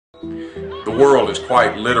The world is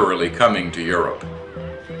quite literally coming to Europe.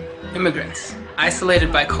 Immigrants,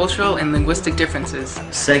 isolated by cultural and linguistic differences,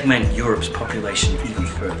 segment Europe's population even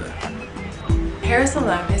further. Paris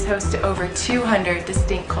alone is host to over 200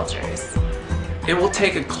 distinct cultures. It will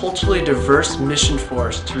take a culturally diverse mission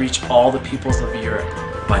force to reach all the peoples of Europe.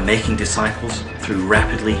 By making disciples through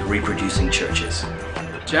rapidly reproducing churches.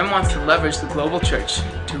 GEM wants to leverage the global church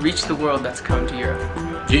to reach the world that's come to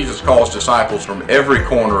Europe. Jesus calls disciples from every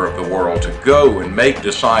corner of the world to go and make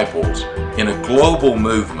disciples in a global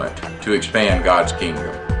movement to expand God's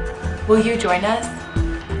kingdom. Will you join us?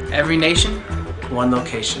 Every nation, one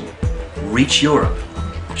location. Reach Europe.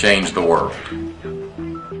 Change the world.